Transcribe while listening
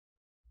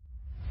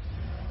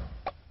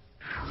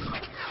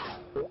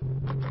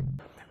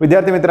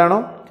विद्यार्थी मित्रांनो,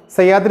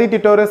 सह्याद्री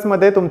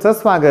ट्युटोरियल्समध्ये तुमचं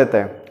स्वागत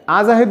आहे।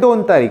 आज आहे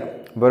 2 तारीख,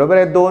 बरोबर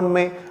आहे, 2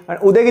 मे,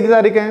 आणि उद्या किती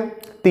तारीख आहे?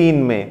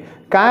 3 मे।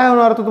 काय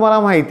होणार होतं तुम्हाला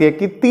माहिती आहे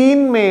की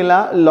 3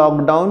 मेला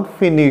लॉकडाऊन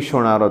फिनिश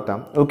होणार होता,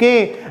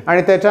 ओके।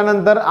 आणि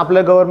त्याच्यानंतर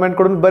आपल्या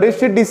गव्हर्नमेंटकडून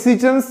बरेचसे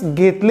डिसिजन्स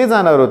घेतले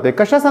जाणार होते।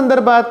 कशा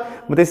संदर्भात?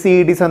 मग ते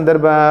CET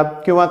संदर्भात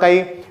किंवा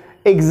काही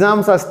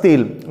एग्जाम्स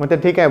असतील, मग ते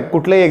ठीक आहे,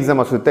 कुठलेही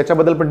एग्जाम असू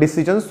त्याच्याबद्दल पण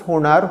डिसिजन्स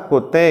होणार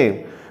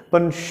होते।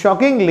 पण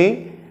शॉकिंगली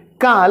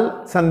काल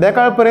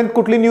संध्याकाळपर्यंत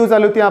कुठली न्यूज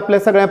आली होती, आपल्या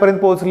सगळ्यांपर्यंत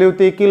पोहोचली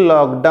होती की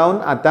लॉकडाऊन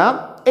आता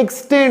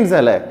एक्सटेंड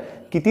झालाय।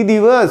 किती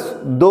दिवस?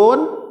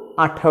 2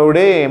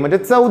 आठवडे, म्हणजे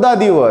 14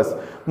 दिवस।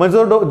 मग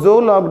जो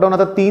लॉकडाऊन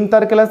आता 3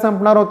 तारखेला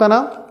संपणार होता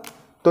ना,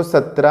 तो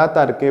 17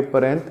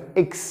 तारखेपर्यंत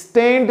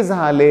एक्सटेंड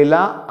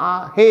झालेला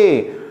आहे।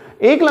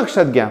 एक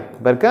लक्षात घ्या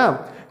बरं का,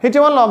 हे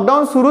जेव्हा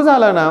लॉकडाऊन सुरू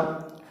झालं ना,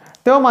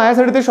 तेव्हा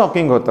माझ्यासाठी ते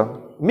शॉकिंग होतं।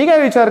 मी काय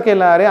विचार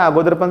केला, अरे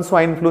अगोदर पण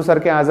स्वाईन फ्लू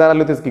सारखे आजार आले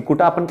होतेच की,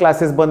 कुठं आपण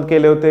क्लासेस बंद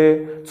केले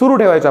होते, सुरू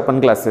ठेवायचे आपण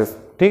क्लासेस,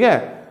 ठीक आहे।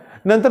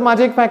 नंतर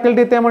माझे एक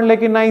फॅकल्टी ते म्हणले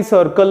की नाही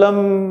सर, कलम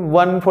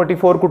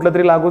 144 कुठलं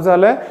तरी लागू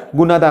झालंय,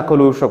 गुन्हा दाखल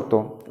होऊ शकतो,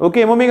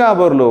 ओके। मग मी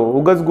घाबरलो,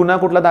 उगाच गुन्हा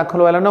कुठला दाखल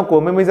व्हायला नको।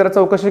 मग मी जरा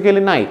चौकशी केली,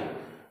 नाही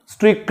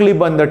स्ट्रिक्टली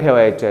बंद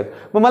ठेवायचे आहेत।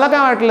 मग मला काय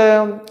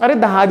वाटलं, अरे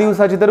 10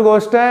 दिवसाची तर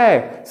गोष्ट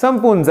आहे,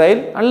 संपून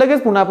जाईल आणि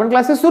लगेच पुन्हा आपण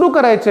क्लासेस सुरू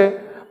करायचे।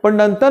 पण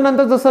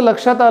नंतर जसं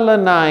लक्षात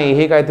आलं, नाही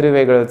हे काहीतरी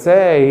वेगळंच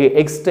आहे, हे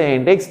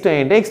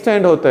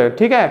एक्सटेंड होतंय,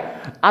 ठीक आहे।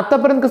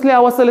 आतापर्यंत कसली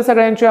अवस्था आली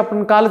सगळ्यांची,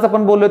 आपण कालच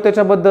आपण बोललो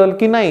त्याच्याबद्दल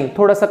की नाही,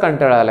 थोडासा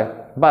कंटाळा आलाय,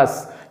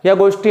 बस या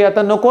गोष्टी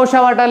आता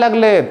नकोशा वाटायला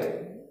लागलेत।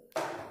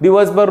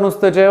 दिवसभर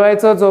नुसतं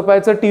जेवायचं,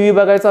 झोपायचं, टीव्ही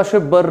बघायचं, असे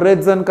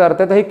बरेच जण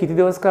करतात। हे किती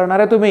दिवस करणार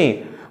आहे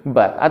तुम्ही?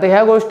 बरं, आता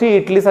ह्या गोष्टी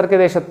इटली सारख्या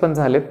देशात पण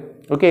झालेत,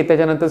 ओके।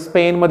 त्याच्यानंतर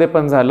स्पेनमध्ये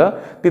पण झालं,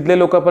 तिथले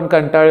लोक पण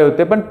कंटाळे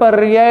होते, पण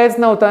पर्यायच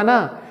नव्हता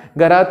ना,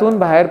 घरातून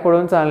बाहेर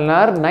पडून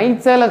चालणार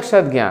नाहीच आहे,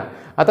 लक्षात घ्या।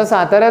 आता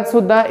साताऱ्यात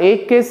सुद्धा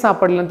एक केस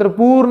सापडल्यानंतर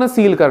पूर्ण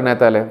सील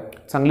करण्यात आले,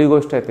 चांगली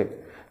गोष्ट आहे ते,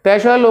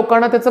 त्याशिवाय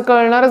लोकांना त्याचं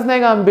कळणारच नाही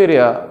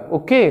गांभीर्य,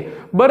 ओके।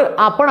 बरं,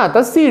 आपण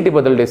आता CET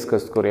बद्दल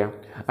डिस्कस करूया।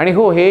 आणि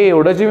हो, हे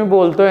एवढं जे मी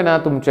बोलतोय ना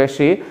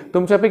तुमच्याशी,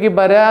 तुमच्यापैकी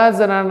बऱ्याच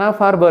जणांना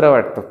फार बरं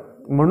वाटतं,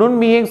 म्हणून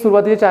मी एक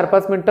सुरुवातीचे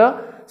 4-5 मिनिटं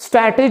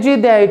स्ट्रॅटेजी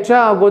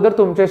द्यायच्या अगोदर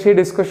तुमच्याशी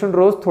डिस्कशन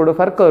रोज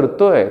थोडंफार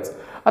करतोयच।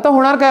 आता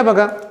होणार काय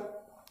बघा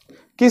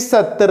की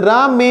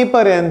 17 मे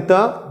पर्यंत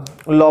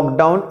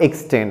लॉकडाऊन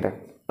एक्सटेंड आहे,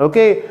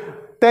 ओके।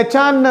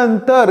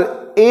 त्याच्यानंतर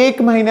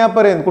 1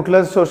 महिन्यापर्यंत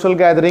कुठलं सोशल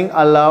गॅदरिंग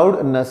अलाउड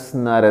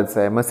नसणारच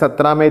आहे। मग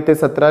 17 मे ते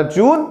 17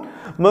 जून,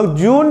 मग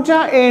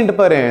जूनच्या एंड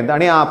पर्यंत।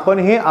 आणि आपण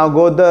हे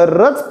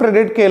अगोदरच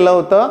प्रेडिक्ट केलं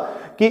होतं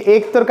की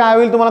एक तर काय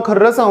होईल, तुम्हाला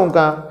खरं सांगू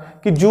का,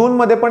 की जून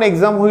मध्ये पण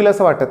एक्झाम होईल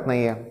असं वाटत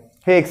नाहीये,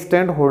 हे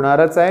एक्सटेंड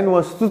होणारच आहे।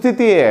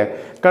 वस्तुस्थिती आहे,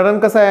 कारण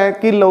कसं आहे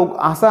की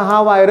असा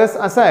हा व्हायरस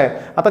असा आहे,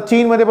 आता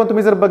चीनमध्ये पण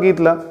तुम्ही जर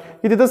बघितलं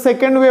की तिथं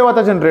सेकंड वेव्ह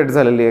आता जनरेट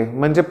झालेली आहे।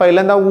 म्हणजे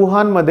पहिल्यांदा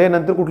वुहानमध्ये,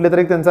 नंतर कुठले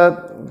तरी त्यांचा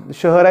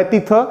शहर आहे,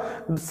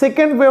 तिथं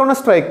सेकंड वेव्हनं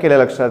स्ट्राईक केलं,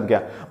 लक्षात घ्या।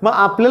 मग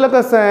आपल्याला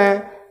कसं आहे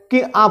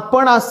की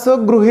आपण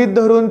असं गृहीत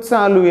धरून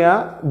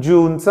चालूया,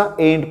 जूनचा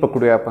एंड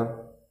पकडूया आपण,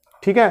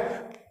 ठीक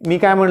आहे। मी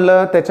काय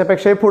म्हणलं,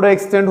 त्याच्यापेक्षाही पुढे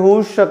एक्सटेंड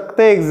होऊ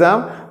शकते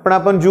एक्झाम, पण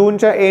आपण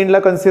जूनच्या एंडला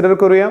कन्सिडर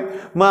करूया।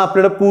 मग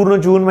आपल्याला पूर्ण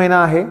जून महिना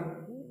आहे,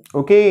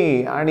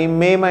 ओके, आणि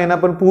मे महिना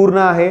पण पूर्ण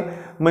आहे,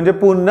 म्हणजे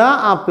पुन्हा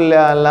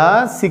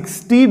आपल्याला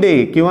 60 डे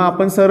किंवा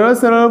आपण सरळ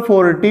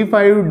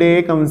 45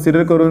 डे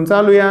कन्सिडर करून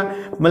चालूया।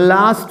 मग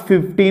लास्ट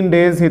 15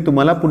 डेज हे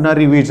तुम्हाला पुन्हा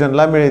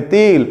रिव्हिजनला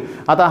मिळतील।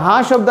 आता हा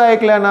शब्द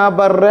ऐकला ना,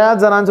 बऱ्याच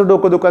जणांचं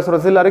डोकं दुखायला सुरू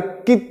असेल, अरे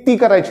किती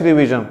करायची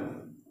रिव्हिजन,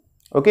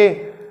 ओके।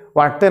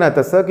 वाटते ना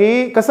तसं,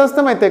 की कसं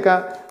असतं माहिती आहे का,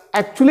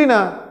 ॲक्च्युली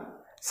ना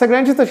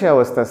सगळ्यांची तशी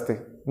अवस्था असते,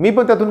 मी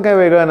पण त्यातून काही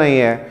वेगळं नाही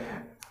आहे।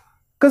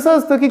 कसं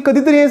असतं की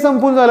कधीतरी हे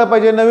संपून झालं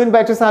पाहिजे, नवीन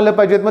बॅचेस आले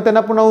पाहिजेत, मग त्यांना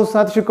पुन्हा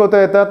उत्साहात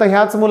शिकवता येतं। आता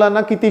ह्याच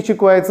मुलांना किती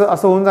शिकवायचं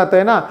असं होऊन जातं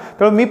आहे ना,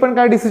 त्यामुळे मी पण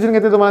काय डिसिजन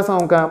घेते तुम्हाला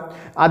सांगू का,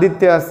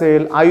 आदित्य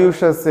असेल,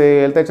 आयुष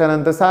असेल,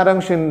 त्याच्यानंतर सारंग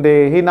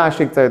शिंदे, ही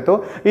नाशिकचा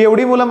येतो,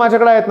 एवढी मुलं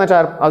माझ्याकडे आहेत ना,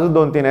 4 अजून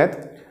 2-3 आहेत,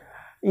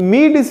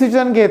 मी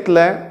डिसिजन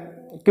घेतलंय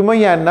की मग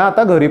यांना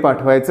आता घरी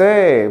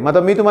पाठवायचंय। मग आता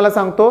मी तुम्हाला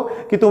सांगतो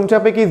की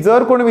तुमच्यापैकी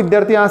जर कोणी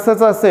विद्यार्थी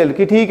असंच असेल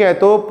की ठीक आहे,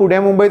 तो पुणे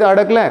मुंबईत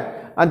अडकलाय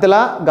आणि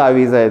त्याला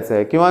गावी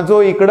जायचंय, किंवा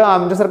जो इकडं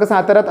आमच्यासारखं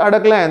साताऱ्यात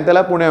अडकलाय आणि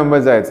त्याला पुणे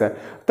मुंबईत जायचंय,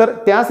 तर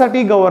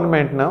त्यासाठी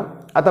गव्हर्नमेंटनं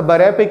आता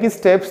बऱ्यापैकी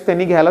स्टेप्स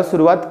त्यांनी घ्यायला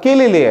सुरुवात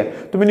केलेली आहे।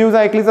 तुम्ही न्यूज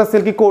ऐकलीच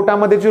असेल की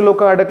कोटामध्ये जे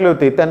लोक अडकले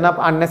होते त्यांना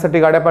आणण्यासाठी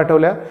गाड्या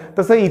पाठवल्या,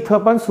 तसं इथं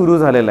पण सुरू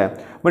झालेलं आहे।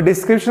 मग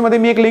डिस्क्रिप्शनमध्ये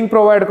मी एक लिंक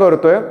प्रोव्हाइड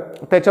करतोय,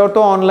 त्याच्यावर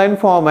तो ऑनलाईन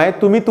फॉर्म आहे,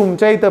 तुम्ही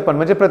तुमच्या इथं पण,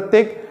 म्हणजे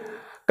प्रत्येक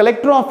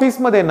कलेक्टर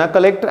ऑफिसमध्ये ना,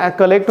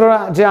 कलेक्टर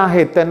जे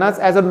आहेत त्यांनाच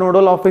ॲज अ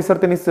नोडल ऑफिसर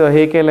त्यांनी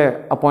हे केलंय,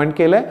 अपॉइंट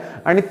केलंय,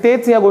 आणि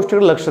तेच या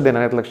गोष्टीवर लक्ष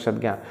देणार आहेत, लक्षात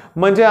घ्या।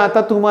 म्हणजे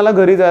आता तुम्हाला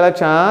घरी जायला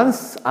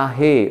चान्स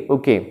आहे,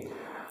 ओके।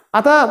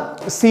 आता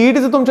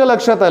CETचं तुमच्या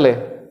लक्षात आलंय,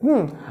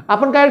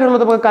 आपण काय ठरवलं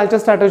होतं बघा कालच्या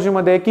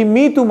स्ट्रॅटेजीमध्ये, की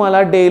मी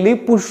तुम्हाला डेली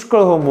पुष्कळ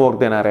होमवर्क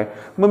देणार आहे।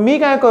 मग मी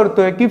काय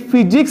करतोय की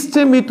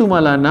फिजिक्सचे मी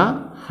तुम्हाला ना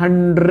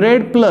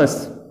 100+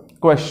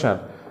 क्वेश्चन,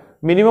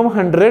 मिनिमम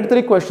 100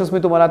 तरी क्वेश्चन्स मी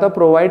तुम्हाला आता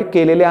प्रोव्हाइड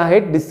केलेले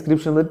आहेत,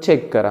 डिस्क्रिप्शनमध्ये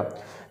चेक करा।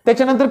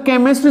 त्याच्यानंतर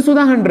केमिस्ट्री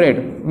सुद्धा 100,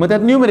 मग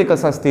त्यात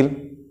न्यूमेरिकल्स असतील,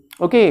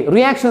 ओके,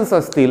 रिॲक्शन्स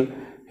असतील,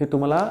 हे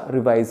तुम्हाला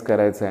रिवाइज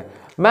करायचं आहे.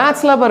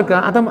 मॅथ्सला बरं का,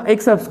 आता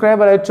एक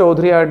सबस्क्रायबर आहे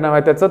चौधरी आडनाव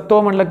आहे त्याचं,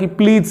 तो म्हटला की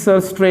प्लीज सर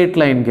स्ट्रेट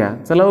लाईन घ्या.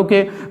 चला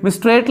ओके, मी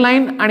स्ट्रेट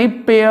लाईन आणि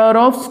पेअर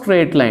ऑफ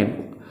स्ट्रेट लाईन.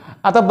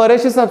 आता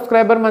बरेचसे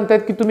सबस्क्रायबर म्हणतात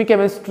की तुम्ही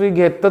केमिस्ट्री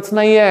घेतच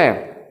नाही आहे.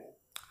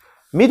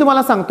 मी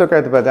तुम्हाला सांगतो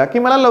काय बघा की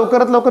मला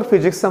लवकरात लवकर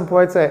फिजिक्स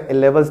संपवायचं आहे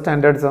लेवल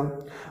स्टँडर्डचं.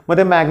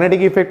 मध्ये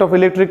magnetic effect of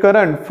electric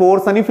current,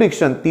 force आणि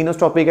फ्रिक्शन 3च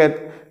टॉपिक आहेत,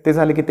 ते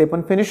झाले की ते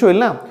पण फिनिश होईल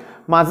ना.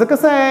 माझं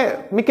कसं आहे,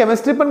 मी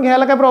केमिस्ट्री पण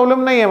घ्यायला काय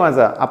प्रॉब्लेम नाही आहे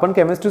माझा, आपण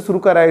केमिस्ट्री सुरू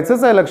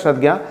करायचंच आहे लक्षात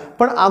घ्या.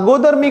 पण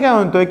अगोदर मी काय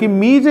म्हणतोय की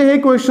मी जे हे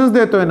क्वेश्चन्स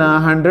देतोय ना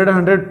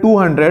 100,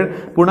 200,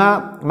 पुन्हा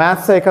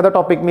मॅथ्सचा एखादा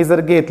टॉपिक मी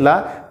जर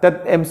घेतला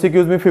त्यात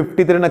MCQs मी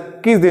 50 तरी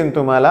नक्कीच देईन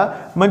तुम्हाला.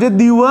 म्हणजे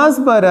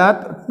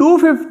दिवसभरात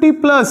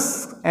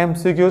 250+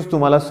 MCQs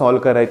तुम्हाला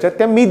सॉल्व्ह करायच्या,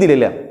 त्या मी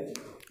दिलेल्या.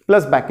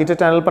 प्लस बाकीचे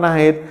चॅनल पण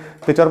आहेत,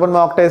 त्याच्यावर पण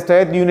मॉक टेस्ट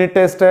आहेत, युनिट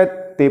टेस्ट आहेत,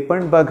 ते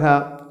पण बघा.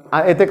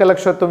 येते का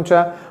लक्षात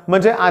तुमच्या?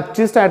 म्हणजे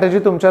आजची स्ट्रॅटेजी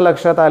तुमच्या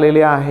लक्षात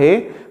आलेली आहे.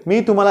 मी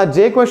तुम्हाला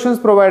जे क्वेश्चन्स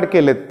प्रोव्हाइड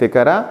केलेत ते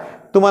करा.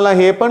 तुम्हाला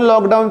हे पण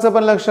लॉकडाऊनचं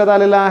पण लक्षात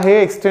आलेलं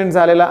आहे, एक्सटेंड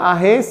झालेलं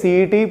आहे,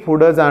 CET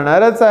पुढं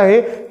जाणारच आहे,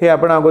 हे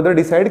आपण अगोदर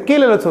डिसाईड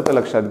केलेलंच होतं,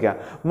 लक्षात घ्या.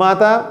 मग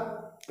आता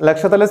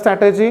लक्षात आलं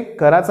स्ट्रॅटेजी,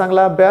 करा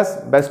चांगला अभ्यास.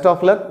 बेस्ट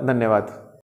ऑफ लक. धन्यवाद.